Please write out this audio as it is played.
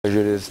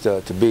Pleasure it is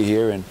to be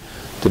here and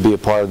to be a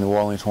part of the New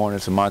Orleans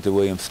Hornets and Monty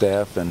Williams'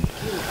 staff. And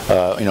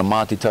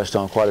Monty touched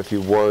on quite a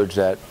few words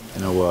that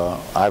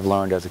I've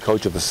learned as a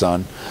coach of a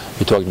son.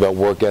 He talked about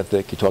work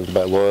ethic, he talked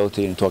about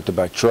loyalty, and he talked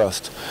about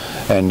trust.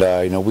 And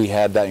we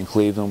had that in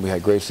Cleveland. We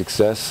had great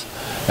success,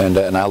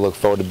 and I look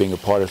forward to being a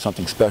part of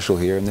something special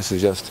here. And this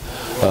is just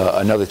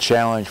another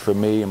challenge for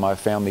me and my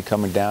family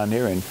coming down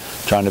here and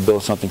trying to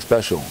build something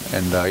special.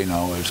 And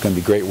it's going to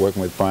be great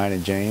working with Brian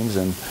and James.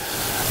 And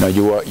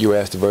you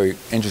asked a very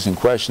interesting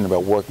question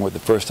about working with the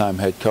first-time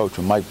head coach.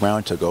 When Mike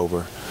Brown took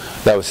over,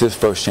 that was his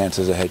first chance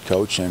as a head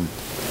coach, and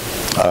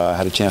I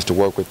had a chance to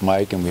work with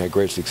Mike, and we had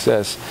great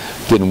success.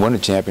 Didn't win a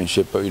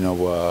championship, but we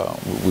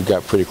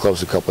got pretty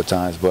close a couple of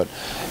times. But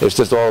it's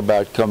just all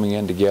about coming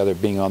in together,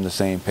 being on the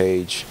same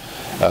page,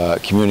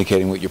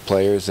 communicating with your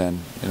players, and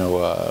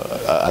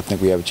I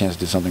think we have a chance to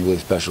do something really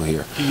special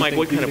here. Mike,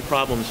 what kind of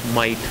problems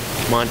might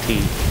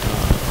Monty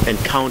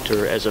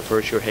encounter as a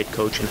first-year head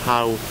coach, and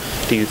how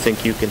do you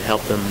think you can help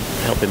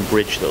him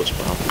bridge those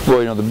problems?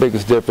 Well, the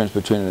biggest difference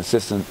between an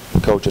assistant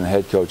coach and a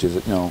head coach is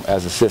that,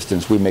 as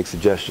assistants, we make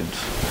suggestions.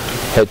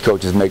 Head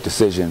coaches make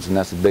decisions, and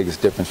that's the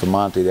biggest difference for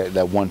Monty.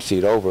 That one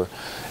seat over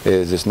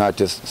is it's not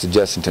just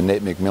suggesting to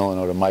Nate McMillan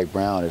or to Mike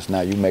Brown. It's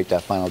now you make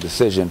that final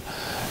decision.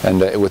 And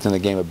within the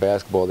game of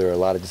basketball, there are a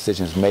lot of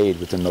decisions made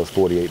within those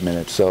 48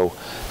 minutes. So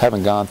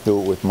having gone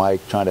through it with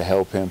Mike, trying to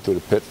help him through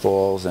the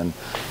pitfalls, and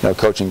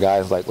coaching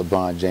guys like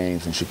LeBron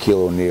James and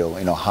Shaquille O'Neal,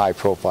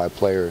 high-profile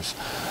players,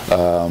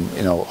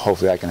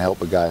 hopefully I can help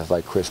with guys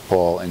like Chris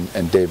Paul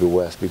and David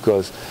West,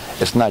 because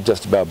it's not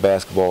just about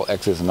basketball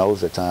X's and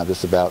O's at times.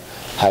 It's about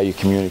how you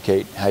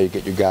communicate, how you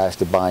get your guys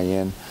to buy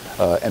in,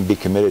 and be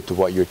committed to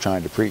what you're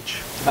trying to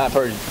preach. I've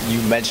heard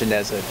you mentioned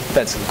as a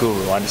defensive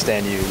guru. I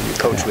understand you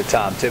coach with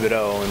Tom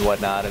Thibodeau and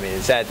whatnot. I mean,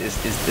 is that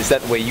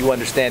the way you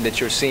understand that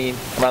you're seen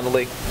around the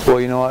league?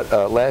 Well, you know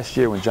what? Last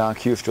year when John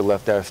Kuester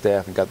left our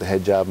staff and got the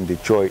head job in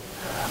Detroit,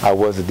 I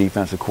was the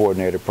defensive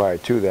coordinator prior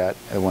to that.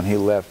 And when he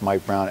left,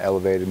 Mike Brown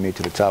elevated me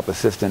to the top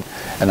assistant,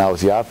 and I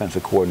was the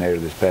offensive coordinator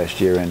this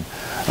past year. And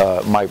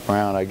Mike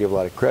Brown, I give a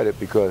lot of credit,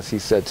 because he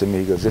said to me,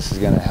 he goes, "This is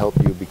going to help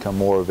you become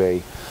more of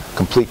a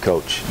complete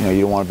coach.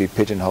 You don't want to be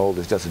pigeonholed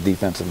as just a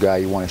defensive guy.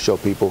 You want to show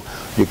people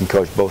you can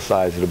coach both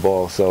sides of the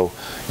ball." So,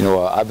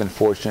 I've been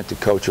fortunate to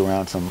coach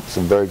around some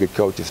very good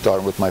coaches,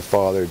 starting with my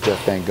father,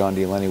 Jeff Van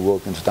Gundy, Lenny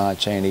Wilkins, Don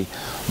Chaney,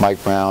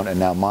 Mike Brown, and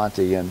now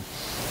Monty. And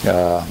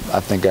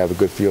I think I have a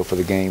good feel for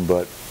the game,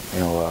 but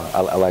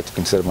I like to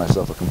consider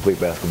myself a complete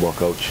basketball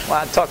coach.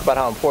 Well, I talked about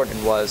how important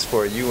it was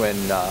for you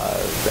and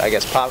I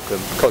guess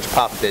Coach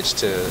Popovich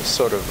to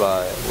sort of,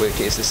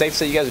 is it safe to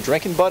say you guys are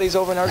drinking buddies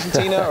over in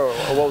Argentina, or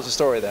what was the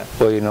story there?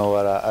 Well, you know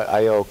what,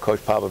 I owe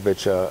Coach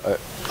Popovich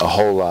a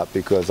whole lot,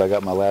 because I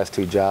got my last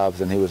 2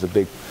 jobs, and he was a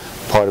big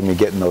part of me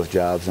getting those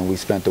jobs. And we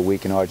spent a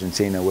week in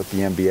Argentina with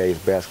the NBA's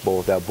Basketball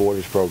Without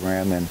Borders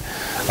program, and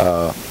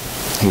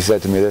he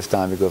said to me this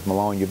time, he goes,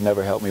 "Malone, you've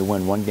never helped me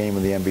win one game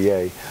in the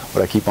NBA,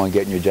 but I keep on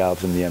getting your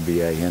jobs in the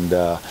NBA." And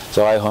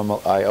so I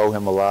owe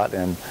him a lot,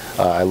 and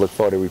I look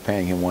forward to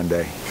repaying him one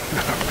day.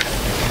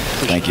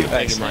 Thank you.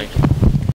 Thank you, Mike.